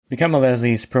Become a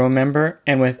Leslie's Pro member,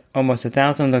 and with almost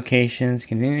 1,000 locations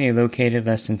conveniently located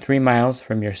less than 3 miles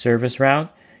from your service route,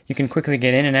 you can quickly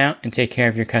get in and out and take care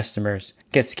of your customers.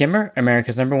 Get Skimmer,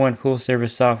 America's #1 pool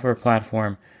service software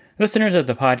platform. Listeners of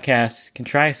the podcast can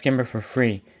try Skimmer for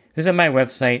free. Visit my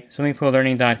website,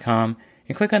 swimmingpoollearning.com,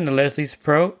 and click on the Leslie's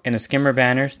Pro and the Skimmer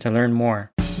banners to learn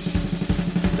more. The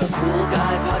Pool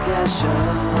Guy Podcast Show.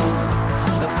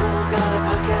 The Pool Guy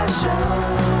Podcast Show.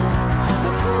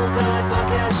 The Pool Guy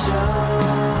Podcast Show.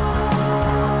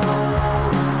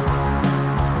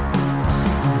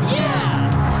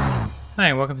 Yeah!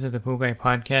 Hi, welcome to the Pool Guy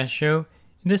Podcast Show.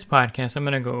 In this podcast, I'm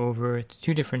going to go over the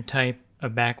two different types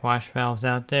of backwash valves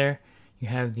out there. You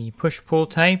have the push-pull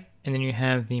type, and then you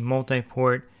have the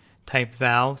multi-port type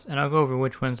valves, and I'll go over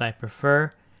which ones I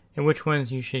prefer and which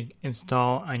ones you should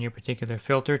install on your particular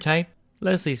filter type.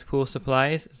 Leslie's Pool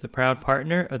Supplies is a proud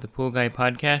partner of the Pool Guy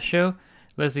Podcast Show.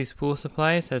 Leslie's Pool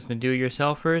Supplies has been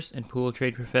do-it-yourselfers and pool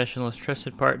trade professionals'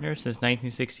 trusted partner since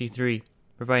 1963,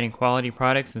 providing quality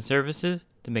products and services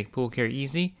to make pool care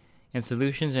easy and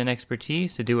solutions and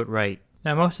expertise to do it right.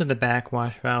 Now, most of the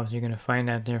backwash valves you're going to find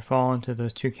out there fall into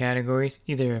those two categories,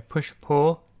 either a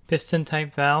push-pull piston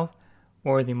type valve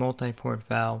or the multi-port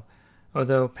valve.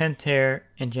 Although Pentair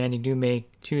and Jandy do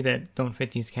make two that don't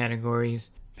fit these categories.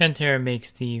 Pentair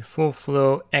makes the Full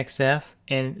Flow XF,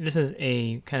 and this is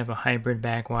a kind of a hybrid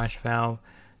backwash valve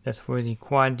that's for the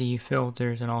Quad D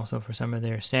filters and also for some of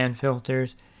their sand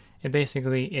filters.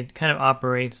 It kind of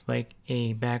operates like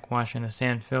a backwash and a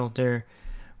sand filter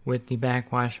with the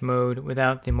backwash mode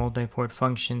without the multi-port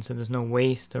function, so there's no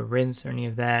waste or rinse or any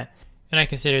of that. And I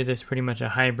consider this pretty much a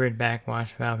hybrid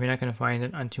backwash valve. You're not going to find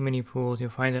it on too many pools. You'll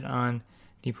find it on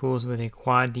the pools with a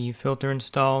Quad D filter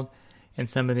installed, and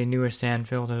some of the newer sand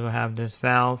filters will have this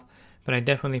valve. But I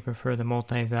definitely prefer the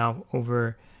multi-valve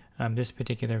over this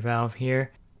particular valve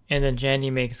here. And then Jandy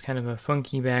makes kind of a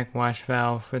funky backwash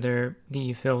valve for their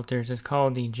DE filters. It's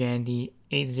called the Jandy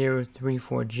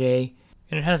 8034J.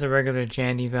 And it has a regular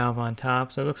Jandy valve on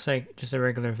top. So it looks like just a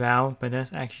regular valve, but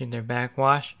that's actually their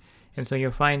backwash. And so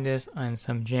you'll find this on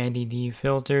some Jandy D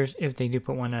filters, if they do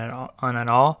put one on at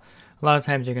all. A lot of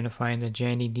times you're going to find the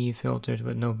Jandy D filters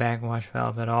with no backwash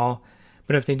valve at all.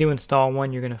 But if they do install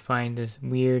one, you're going to find this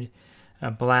weird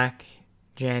black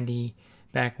Jandy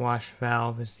backwash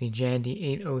valve. It's the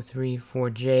Jandy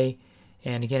 8034J.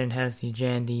 And again, it has the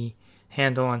Jandy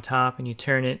handle on top, and you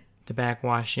turn it to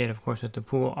backwash it, of course, with the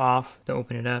pool off to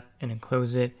open it up and then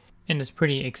close it. And it's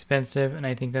pretty expensive, and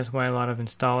I think that's why a lot of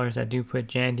installers that do put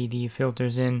Jandy D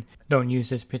filters in don't use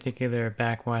this particular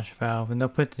backwash valve, and they'll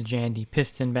put the Jandy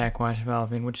piston backwash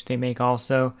valve in, which they make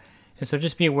also. And so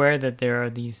just be aware that there are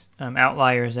these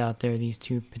outliers out there, these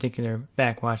two particular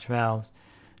backwash valves.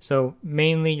 So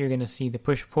mainly you're going to see the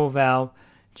push-pull valve,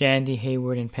 Jandy,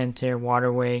 Hayward, and Pentair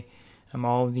Waterway.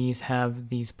 All of these have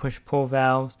these push-pull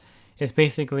valves. It's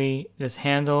basically this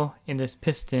handle and this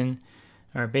piston,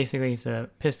 or basically it's a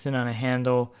piston on a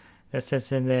handle that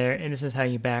sits in there, and this is how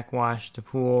you backwash the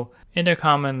pool. And they're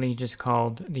commonly just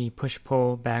called the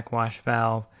push-pull backwash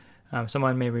valve.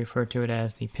 Someone may refer to it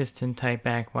as the piston type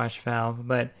backwash valve,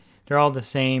 but they're all the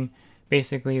same.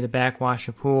 Basically, the backwash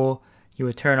a pool, you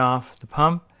would turn off the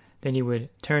pump, then you would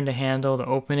turn the handle to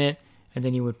open it, and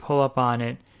then you would pull up on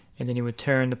it, and then you would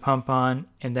turn the pump on,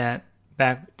 and that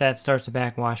starts the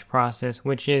backwash process,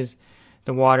 which is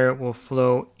the water will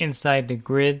flow inside the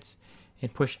grids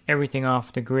and push everything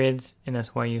off the grids, and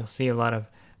that's why you'll see a lot of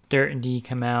dirt and D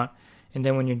come out. And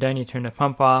then when you're done, you turn the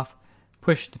pump off,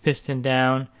 push the piston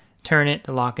down, turn it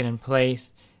to lock it in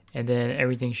place, and then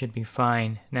everything should be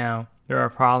fine. Now, there are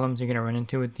problems you're going to run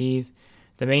into with these.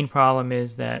 The main problem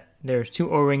is that there's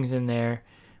 2 O-rings in there.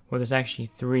 Well, there's actually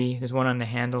 3. There's one on the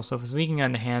handle, so if it's leaking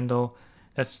on the handle,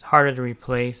 that's harder to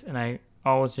replace, and I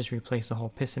always just replace the whole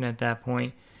piston at that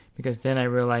point, because then I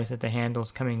realized that the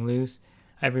handle's coming loose.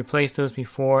 I've replaced those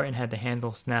before and had the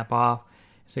handle snap off,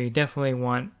 so you definitely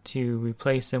want to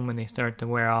replace them when they start to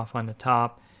wear off on the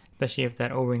top, especially if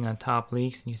that O-ring on top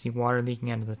leaks and you see water leaking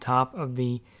out of the top of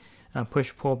the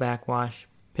push-pull backwash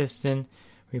piston.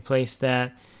 Replace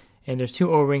that. And there's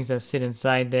 2 O-rings that sit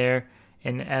inside there,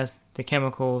 and as the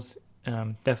chemicals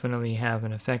definitely have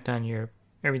an effect on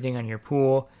everything on your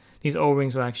pool, these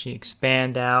O-rings will actually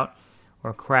expand out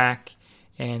or crack.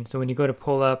 And so when you go to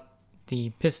pull up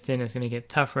the piston, it's going to get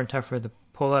tougher and tougher to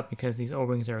pull up because these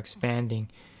O-rings are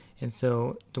expanding. And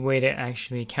so the way to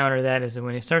actually counter that is that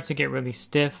when it starts to get really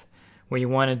stiff, what you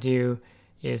want to do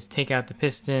is take out the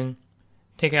piston,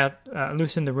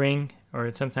 loosen the ring, or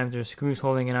sometimes there's screws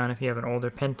holding it on if you have an older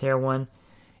Pentair one,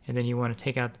 and then you want to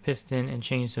take out the piston and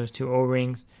change those 2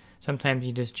 O-rings. Sometimes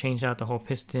you just change out the whole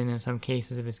piston in some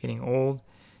cases if it's getting old.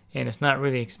 and it's not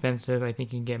really expensive. I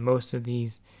think you can get most of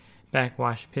these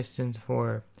backwash pistons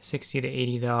for $60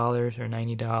 to $80 or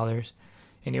 $90,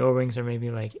 and the O-rings are maybe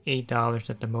like $8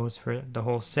 at the most for the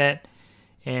whole set,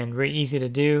 and very easy to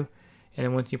do. And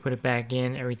then once you put it back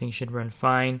in, everything should run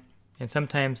fine. And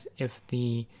sometimes if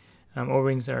the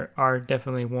O-rings are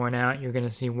definitely worn out, you're going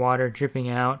to see water dripping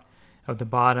out of the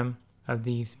bottom of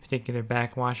these particular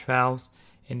backwash valves,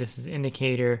 and this is an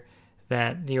indicator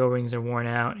that the O-rings are worn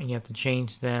out and you have to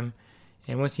change them.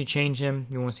 And once you change them,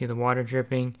 you won't see the water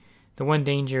dripping. The one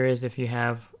danger is if you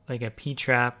have like a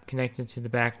P-trap connected to the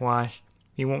backwash,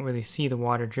 you won't really see the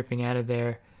water dripping out of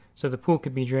there. So the pool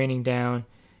could be draining down.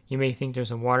 You may think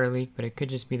there's a water leak, but it could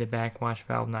just be the backwash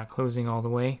valve not closing all the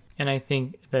way. And I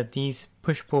think that these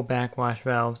push-pull backwash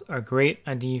valves are great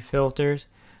on DE filters.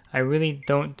 I really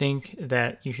don't think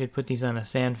that you should put these on a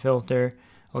sand filter,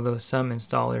 although some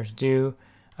installers do.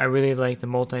 I really like the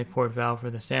multi-port valve for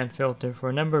the sand filter for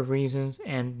a number of reasons,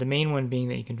 and the main one being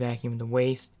that you can vacuum the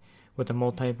waste with the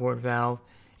multi-port valve,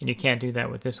 and you can't do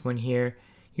that with this one here.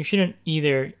 You shouldn't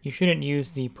use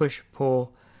the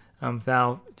push-pull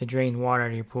valve to drain water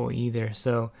out of your pool either.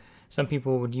 So some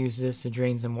people would use this to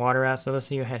drain some water out. So let's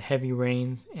say you had heavy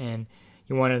rains and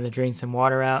you wanted to drain some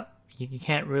water out. You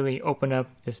can't really open up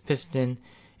this piston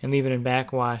and leave it in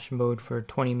backwash mode for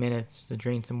 20 minutes to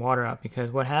drain some water out,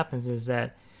 because what happens is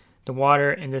that the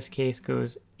water in this case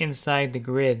goes inside the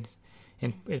grids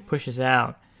and it pushes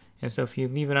out. And so if you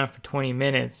leave it on for 20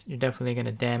 minutes, you're definitely going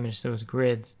to damage those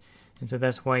grids. And so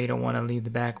that's why you don't want to leave the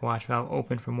backwash valve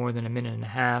open for more than a minute and a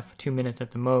half, 2 minutes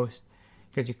at the most,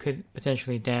 because you could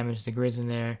potentially damage the grids in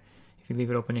there if you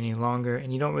leave it open any longer.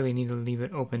 And you don't really need to leave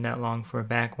it open that long for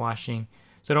backwashing.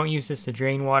 So don't use this to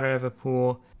drain water out of a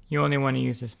pool. You only want to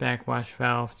use this backwash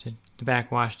valve to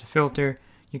backwash the filter.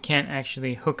 You can't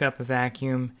actually hook up a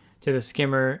vacuum to the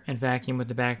skimmer and vacuum with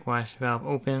the backwash valve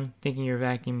open, thinking you're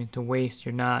vacuuming to waste.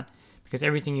 You're not, because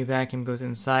everything you vacuum goes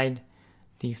inside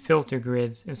the filter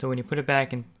grids, and so when you put it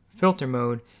back in filter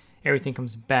mode, everything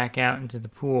comes back out into the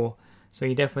pool. So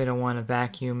you definitely don't want to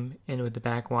vacuum in with the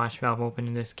backwash valve open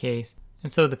in this case.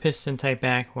 And so the piston type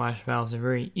backwash valves are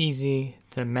very easy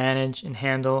to manage and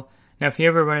handle. Now if you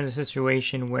ever run into a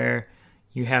situation where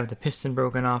you have the piston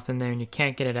broken off in there and you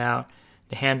can't get it out,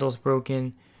 the handle's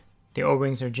broken, the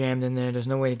O-rings are jammed in there, there's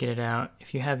no way to get it out.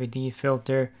 If you have a DE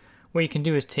filter, what you can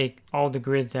do is take all the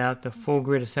grids out, the full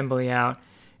grid assembly out,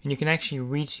 and you can actually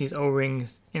reach these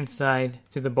O-rings inside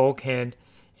to the bulkhead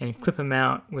and clip them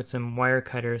out with some wire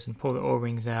cutters and pull the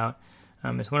O-rings out.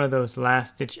 It's one of those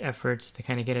last ditch efforts to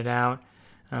kind of get it out,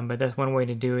 but that's one way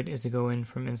to do it, is to go in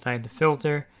from inside the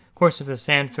filter. Of course, if it's a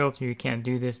sand filter, you can't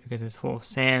do this because it's full of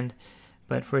sand,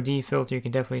 but for a DE filter, you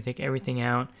can definitely take everything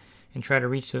out and try to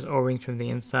reach those O-rings from the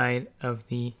inside of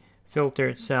the filter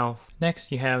itself.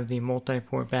 Next, you have the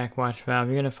multi-port backwash valve.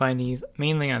 You're going to find these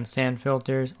mainly on sand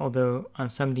filters, although on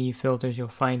some DE filters you'll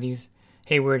find these.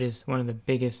 Hayward is one of the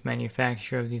biggest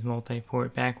manufacturer of these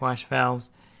multi-port backwash valves,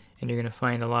 and you're going to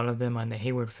find a lot of them on the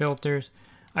Hayward filters.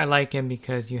 I like them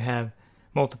because you have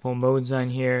multiple modes on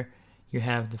here. You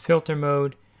have the filter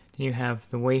mode, then you have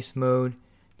the waste mode,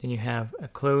 then you have a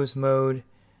close mode,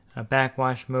 a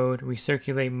backwash mode,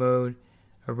 recirculate mode,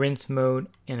 a rinse mode,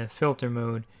 and a filter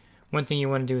mode. One thing you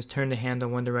want to do is turn the handle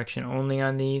one direction only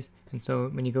on these, and so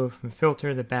when you go from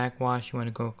filter to backwash, you want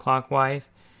to go clockwise,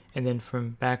 and then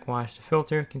from backwash to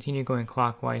filter, continue going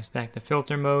clockwise back to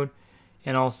filter mode.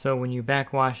 And also when you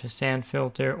backwash a sand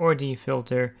filter or DE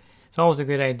filter, it's always a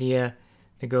good idea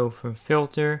to go from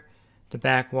filter to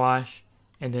backwash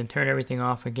and then turn everything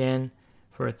off again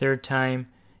for a third time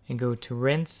and go to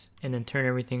rinse, and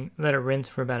then let it rinse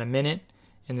for about a minute,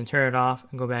 and then turn it off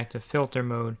and go back to filter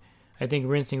mode. I think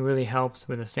rinsing really helps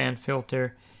with a sand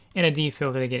filter and a DE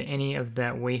filter to get any of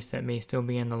that waste that may still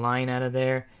be in the line out of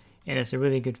there, and it's a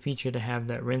really good feature to have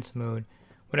that rinse mode.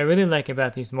 What I really like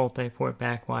about these multi-port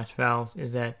backwash valves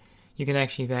is that you can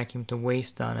actually vacuum to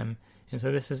waste on them, and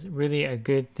so this is really a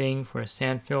good thing for a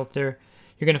sand filter.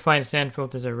 You're going to find sand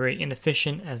filters are very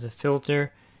inefficient as a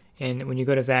filter, and when you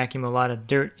go to vacuum a lot of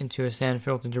dirt into a sand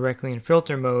filter directly in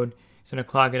filter mode, it's going to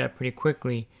clog it up pretty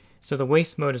quickly. So the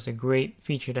waste mode is a great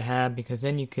feature to have, because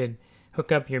then you could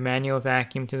hook up your manual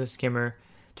vacuum to the skimmer,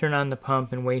 turn on the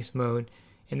pump in waste mode,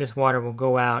 and this water will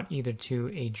go out either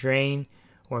to a drain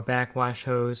or a backwash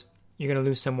hose. You're going to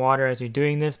lose some water as you're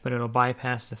doing this, but it'll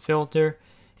bypass the filter,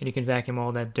 and you can vacuum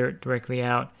all that dirt directly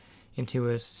out into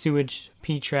a sewage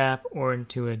P-trap or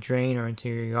into a drain or into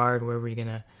your yard, wherever you're going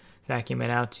to vacuum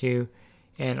it out to.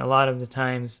 And a lot of the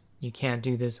times you can't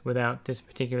do this without this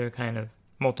particular kind of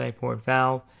multi-port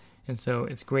valve. And so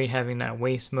it's great having that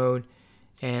waste mode.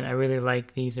 and I really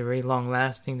like these. They're very long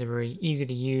lasting, they're very easy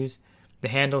to use. The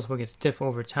handles will get stiff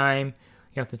over time.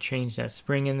 You have to change that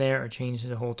spring in there or change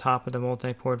the whole top of the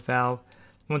multi-port valve.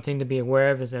 One thing to be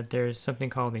aware of is that there's something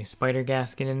called a spider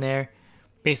gasket in there.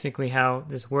 Basically how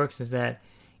this works is that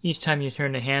each time you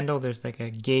turn the handle, there's like a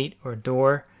gate or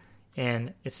door,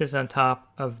 and it sits on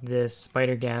top of this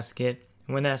spider gasket.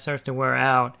 And when that starts to wear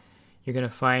out, you're going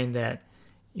to find that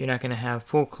you're not going to have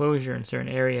full closure in certain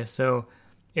areas. So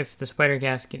if the spider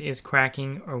gasket is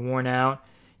cracking or worn out,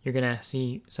 you're going to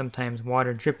see sometimes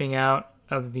water dripping out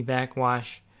of the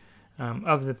backwash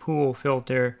of the pool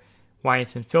filter while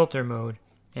it's in filter mode.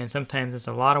 And sometimes it's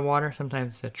a lot of water,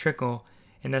 sometimes it's a trickle,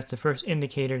 and that's the first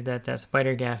indicator that that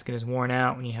spider gasket is worn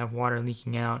out when you have water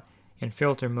leaking out in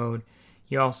filter mode.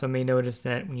 You also may notice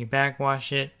that when you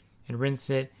backwash it and rinse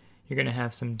it, you're going to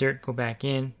have some dirt go back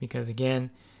in because,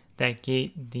 again, that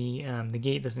gate, the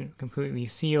gate doesn't completely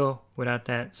seal without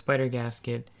that spider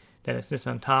gasket that it sits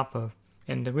on top of.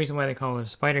 And the reason why they call it a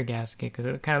spider gasket, because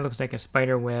it kind of looks like a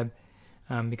spider web,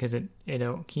 because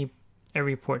it'll keep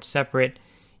every port separate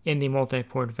in the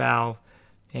multi-port valve.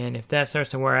 And if that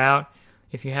starts to wear out,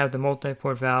 if you have the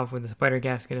multi-port valve where the spider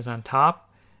gasket is on top,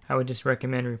 I would just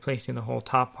recommend replacing the whole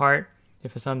top part.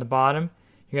 If it's on the bottom,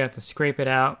 you're going to have to scrape it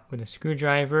out with a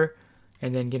screwdriver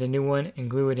and then get a new one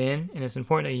and glue it in. And it's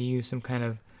important that you use some kind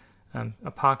of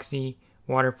epoxy,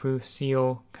 waterproof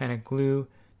seal kind of glue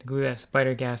to glue that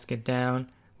spider gasket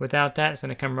down. Without that, it's going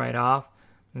to come right off.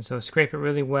 And so scrape it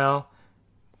really well,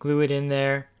 glue it in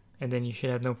there, and then you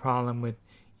should have no problem with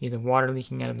either water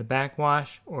leaking out of the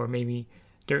backwash or maybe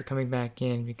dirt coming back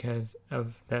in because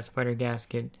of that spider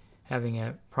gasket having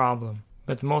a problem.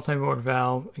 But the multi-port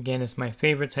valve, again, is my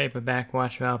favorite type of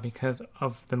backwash valve because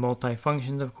of the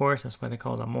multi-functions, of course. That's why they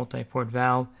call it a multi-port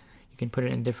valve. You can put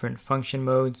it in different function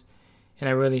modes. And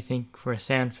I really think for a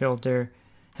sand filter,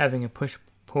 having a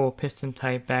push-pull piston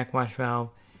type backwash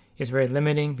valve is very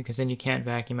limiting because then you can't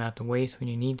vacuum out the waste when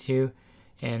you need to.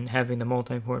 And having the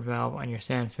multi-port valve on your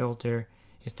sand filter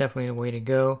is definitely the way to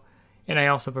go. And I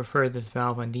also prefer this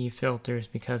valve on D filters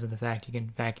because of the fact you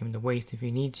can vacuum the waste if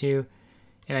you need to.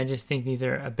 And I just think these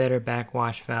are a better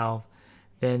backwash valve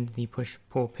than the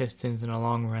push-pull pistons in the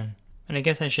long run. And I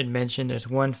guess I should mention there's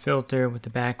one filter with the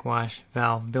backwash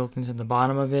valve built into the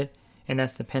bottom of it, and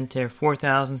that's the Pentair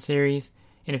 4000 series.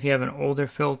 And if you have an older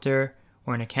filter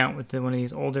or an account with one of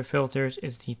these older filters,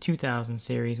 it's the 2000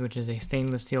 series, which is a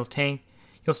stainless steel tank.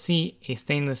 You'll see a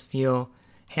stainless steel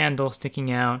handle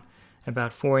sticking out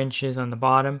about 4 inches on the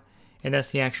bottom, and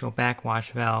that's the actual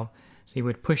backwash valve. So you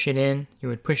would push it in, you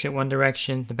would push it one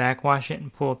direction to backwash it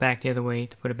and pull it back the other way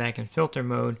to put it back in filter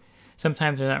mode.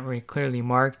 Sometimes they're not very clearly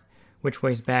marked which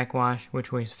way is backwash,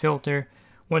 which way is filter.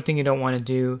 One thing you don't want to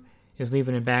do is leave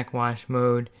it in backwash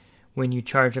mode when you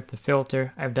charge up the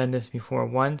filter. I've done this before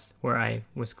once where I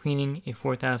was cleaning a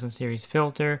 4000 series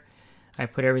filter. I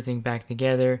put everything back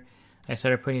together. I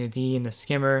started putting the D in the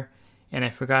skimmer, and I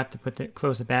forgot to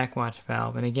close the backwash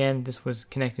valve. And again, this was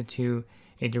connected to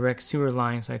a direct sewer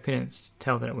line, so I couldn't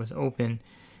tell that it was open.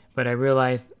 But I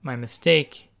realized my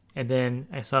mistake, and then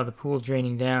I saw the pool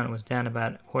draining down. It was down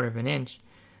about 1/4 of an inch.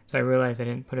 So I realized I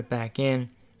didn't put it back in.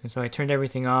 And so I turned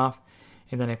everything off,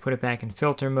 and then I put it back in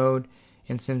filter mode.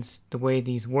 And since the way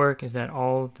these work is that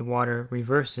all the water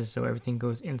reverses, so everything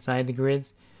goes inside the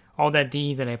grids, all that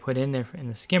D that I put in there in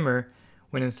the skimmer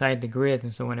went inside the grid.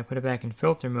 And so when I put it back in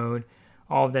filter mode,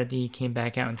 all of that D came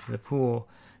back out into the pool.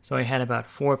 So I had about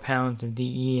 4 pounds of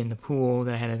DE in the pool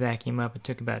that I had to vacuum up. It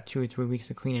took about 2 or 3 weeks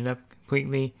to clean it up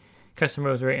completely.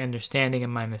 Customer was very understanding of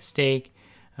my mistake.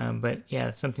 But yeah,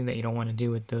 it's something that you don't want to do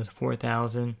with those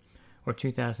 4000 or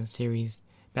 2000 series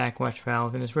backwash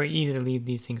valves. And it's very easy to leave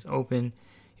these things open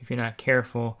if you're not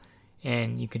careful.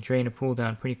 And you could drain a pool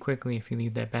down pretty quickly if you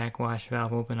leave that backwash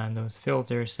valve open on those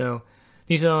filters. So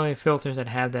these are the only filters that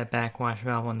have that backwash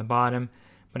valve on the bottom.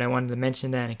 But I wanted to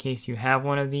mention that in case you have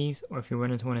one of these, or if you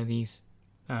run into one of these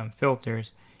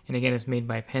filters. And again, it's made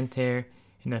by Pentair,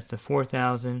 and that's the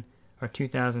 4000 or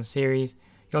 2000 series.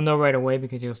 You'll know right away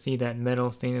because you'll see that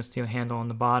metal stainless steel handle on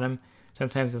the bottom.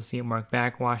 Sometimes you'll see it marked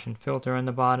backwash and filter on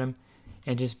the bottom.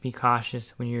 And just be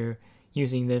cautious when you're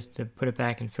using this to put it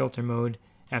back in filter mode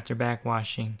after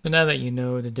backwashing. So now that you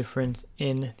know the difference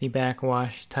in the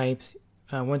backwash types,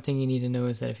 one thing you need to know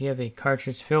is that if you have a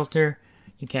cartridge filter,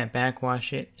 you can't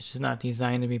backwash it. It's just not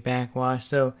designed to be backwashed.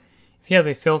 So if you have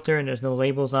a filter and there's no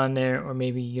labels on there, or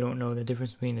maybe you don't know the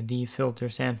difference between a D filter,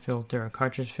 sand filter, or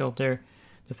cartridge filter,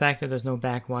 the fact that there's no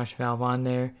backwash valve on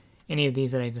there, any of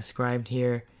these that I described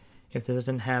here, if you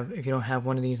don't have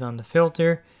one of these on the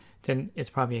filter, then it's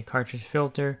probably a cartridge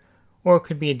filter, or it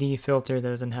could be a D filter that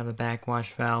doesn't have a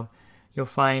backwash valve. you'll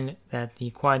find that the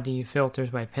Quad D filters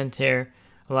by Pentair,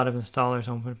 a lot of installers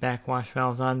don't put backwash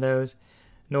valves on those,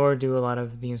 nor do a lot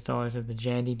of the installers of the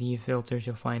Jandy D filters.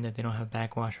 You'll find that they don't have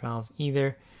backwash valves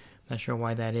either. Not sure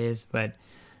why that is, but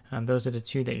those are the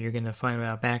two that you're going to find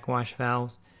without backwash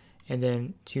valves. And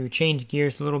then to change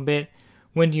gears a little bit,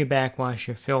 when do you backwash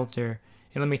your filter?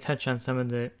 And let me touch on some of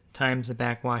the times to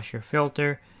backwash your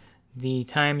filter. The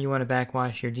time you want to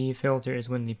backwash your D filter is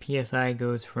when the PSI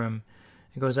goes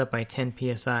up by 10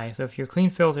 PSI. So if your clean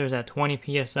filter is at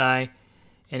 20 PSI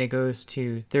and it goes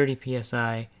to 30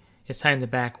 PSI, it's time to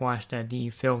backwash that D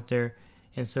filter.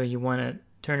 And so you want to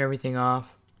turn everything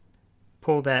off,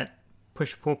 pull that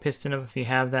push-pull piston up if you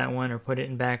have that one, or put it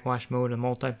in backwash mode, a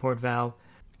multi-port valve.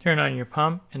 Turn on your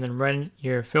pump and then run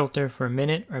your filter for a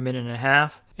minute or a minute and a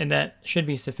half, and that should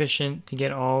be sufficient to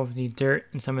get all of the dirt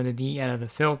and some of the D out of the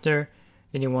filter.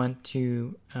 Then you want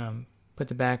to put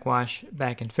the backwash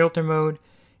back in filter mode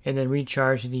and then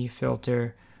recharge the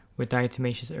filter with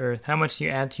diatomaceous earth. How much do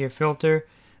you add to your filter?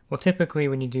 Well, typically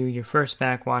when you do your first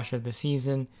backwash of the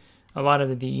season, a lot of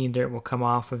the DE and dirt will come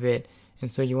off of it,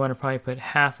 and so you want to probably put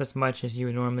half as much as you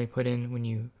would normally put in when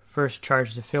you first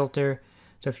charge the filter.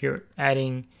 So if you're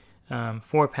adding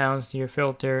 4 pounds to your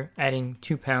filter, adding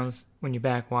 2 pounds when you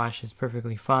backwash is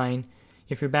perfectly fine.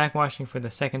 If you're backwashing for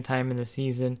the second time in the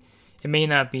season, it may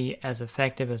not be as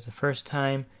effective as the first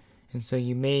time, and so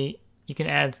you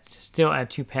can still add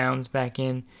 2 pounds back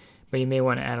in, but you may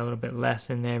want to add a little bit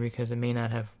less in there because it may not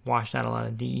have washed out a lot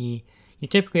of DE. You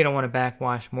typically don't want to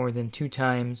backwash more than 2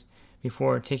 times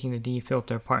before taking the D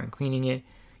filter apart and cleaning it.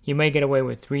 You may get away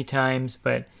with 3 times,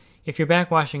 but if you're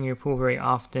backwashing your pool very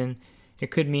often, it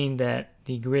could mean that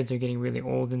the grids are getting really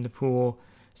old in the pool.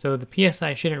 So the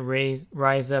PSI shouldn't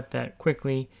rise up that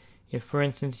quickly. If, for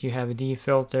instance, you have a D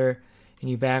filter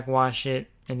and you backwash it,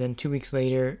 and then 2 weeks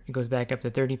later it goes back up to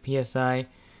 30 PSI,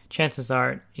 chances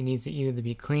are it needs to either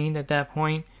be cleaned at that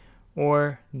point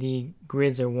or the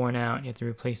grids are worn out and you have to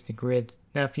replace the grids.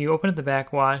 Now, if you open up the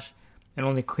backwash and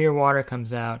only clear water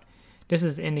comes out, this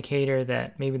is an indicator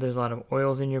that maybe there's a lot of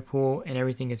oils in your pool and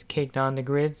everything is caked on the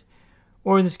grids.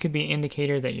 Or this could be an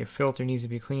indicator that your filter needs to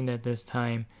be cleaned at this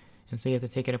time, and so you have to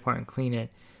take it apart and clean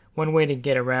it. One way to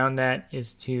get around that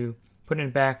is to put it in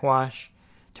backwash,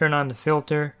 turn on the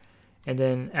filter, and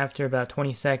then after about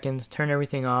 20 seconds, turn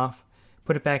everything off,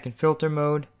 put it back in filter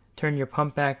mode, turn your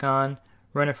pump back on,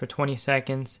 run it for 20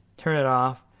 seconds, turn it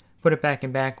off, put it back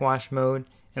in backwash mode,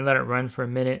 and let it run for a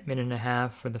minute, minute and a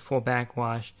half for the full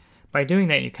backwash. By doing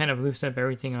that, you kind of loosen up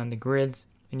everything on the grids,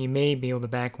 and you may be able to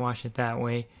backwash it that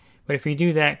way. But if you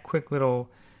do that quick little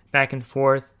back and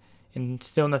forth and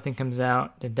still nothing comes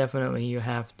out, then definitely you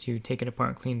have to take it apart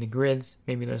and clean the grids.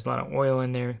 Maybe there's a lot of oil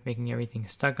in there, making everything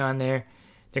stuck on there.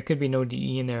 There could be no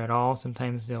DE in there at all.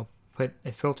 Sometimes they'll put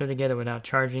a filter together without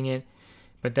charging it,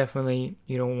 but definitely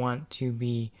you don't want to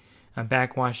be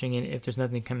backwashing it if there's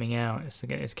nothing coming out. It's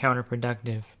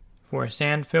counterproductive. For a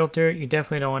sand filter, you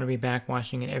definitely don't want to be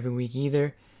backwashing it every week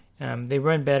either. They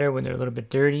run better when they're a little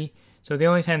bit dirty. So the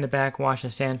only time to backwash a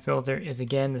sand filter is,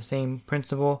 again, the same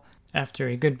principle. After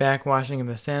a good backwashing of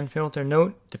a sand filter,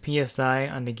 note the PSI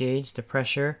on the gauge, the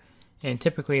pressure, and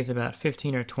typically it's about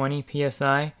 15 or 20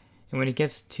 PSI. And when it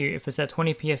gets to, if it's at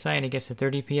 20 PSI and it gets to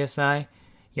 30 PSI,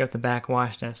 you have to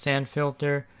backwash that sand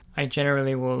filter. I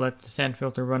generally will let the sand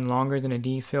filter run longer than a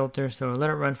D filter, so let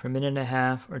it run for a minute and a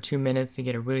half or 2 minutes to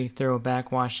get a really thorough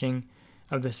backwashing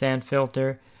of the sand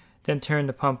filter. Then turn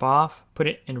the pump off, put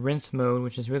it in rinse mode,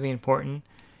 which is really important,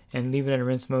 and leave it in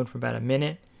rinse mode for about a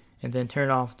minute, and then turn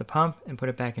off the pump and put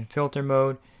it back in filter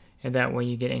mode, and that way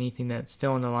you get anything that's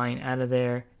still in the line out of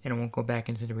there, and it won't go back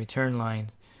into the return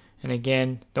lines. And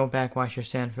again, don't backwash your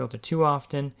sand filter too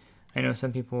often. I know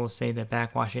some people will say that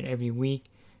backwash it every week.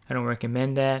 I don't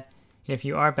recommend that. And if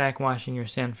you are backwashing your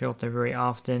sand filter very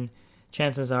often,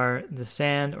 chances are the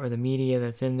sand or the media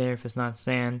that's in there, if it's not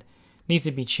sand, needs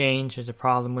to be changed. There's a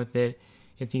problem with it.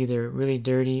 It's either really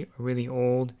dirty or really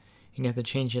old, and you have to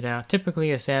change it out.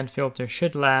 Typically, a sand filter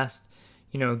should last,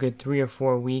 a good 3 or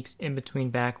 4 weeks in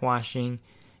between backwashing.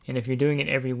 And if you're doing it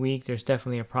every week, there's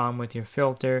definitely a problem with your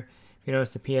filter. If you notice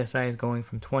the PSI is going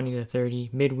from 20 to 30,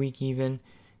 midweek even,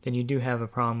 then you do have a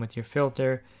problem with your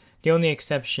filter. The only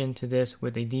exception to this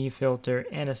with a D filter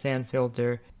and a sand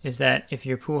filter is that if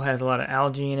your pool has a lot of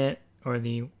algae in it or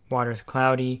the water is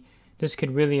cloudy, this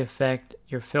could really affect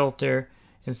your filter.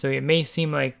 And so it may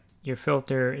seem like your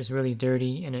filter is really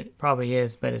dirty, and it probably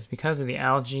is, but it's because of the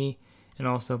algae and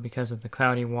also because of the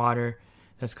cloudy water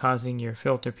that's causing your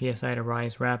filter PSI to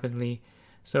rise rapidly.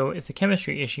 So it's a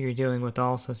chemistry issue you're dealing with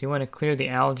also. So you want to clear the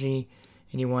algae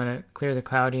and you want to clear the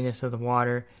cloudiness of the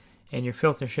water. and your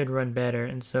filter should run better.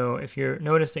 And so if you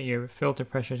notice that your filter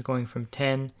pressure is going from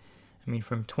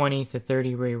 20 to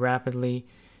 30 very rapidly,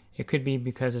 it could be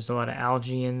because there's a lot of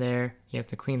algae in there. You have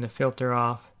to clean the filter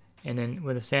off. And then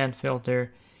with a sand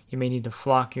filter, you may need to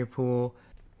flock your pool,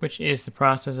 which is the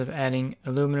process of adding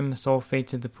aluminum sulfate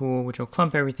to the pool, which will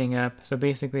clump everything up. So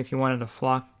basically, if you wanted to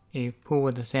flock a pool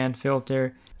with a sand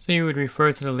filter, so you would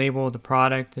refer to the label of the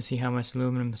product to see how much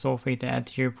aluminum sulfate to add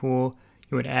to your pool.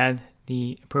 You would add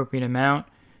the appropriate amount.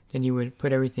 Then you would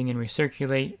put everything in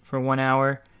recirculate for 1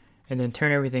 hour, and then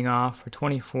turn everything off for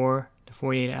 24 to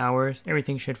 48 hours.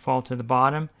 Everything should fall to the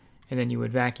bottom, and then you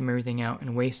would vacuum everything out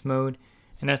in waste mode.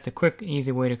 And that's a quick,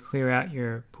 easy way to clear out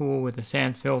your pool with a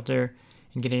sand filter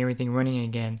and getting everything running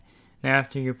again. Now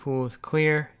after your pool is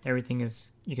clear,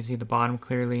 you can see the bottom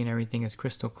clearly and everything is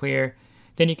crystal clear.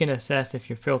 Then you can assess if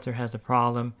your filter has a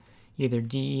problem, either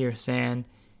DE or sand.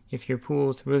 If your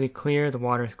pool is really clear, the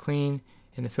water is clean,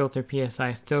 and the filter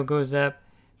PSI still goes up,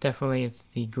 definitely it's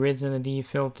the grids in the DE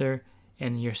filter,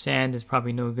 and your sand is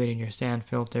probably no good in your sand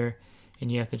filter,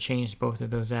 and you have to change both of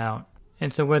those out.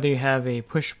 And so whether you have a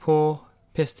push-pull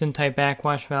piston type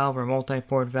backwash valve or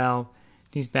multi-port valve,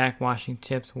 these backwashing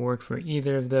tips will work for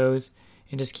either of those.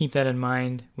 And just keep that in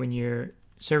mind when you're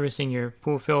servicing your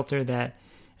pool filter, that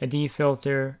a DE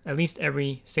filter, at least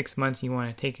every 6 months, you want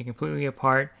to take it completely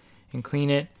apart and clean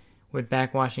it with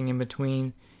backwashing in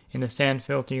between. In the sand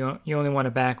filter, you only want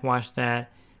to backwash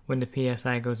that when the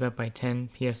PSI goes up by 10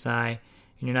 PSI,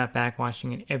 and you're not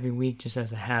backwashing it every week just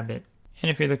as a habit. And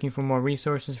if you're looking for more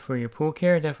resources for your pool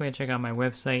care, definitely check out my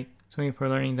website,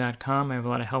 swimmingpoollearning.com. I have a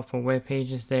lot of helpful web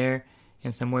pages there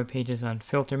and some web pages on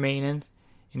filter maintenance.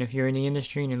 And if you're in the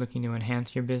industry and you're looking to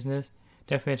enhance your business,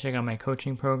 definitely check out my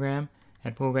coaching program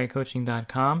at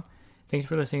poolguycoaching.com. Thanks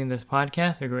for listening to this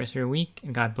podcast. Have a great rest of your week,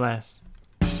 and God bless.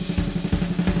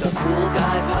 The Pool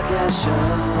Guy Podcast Show.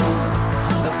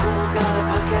 The Pool Guy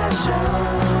Podcast Show.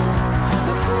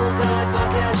 The Pool Guy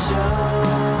Podcast Show.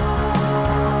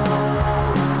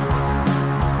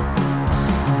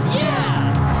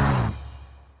 Yeah!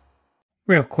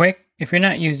 Real quick, if you're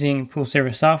not using pool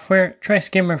service software, try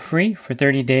Skimmer free for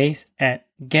 30 days at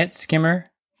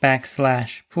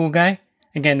getskimmer.com/poolguy.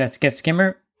 Again, that's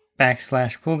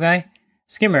getskimmer.com/poolguy.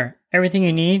 Skimmer, everything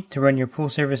you need to run your pool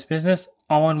service business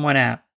all in one app.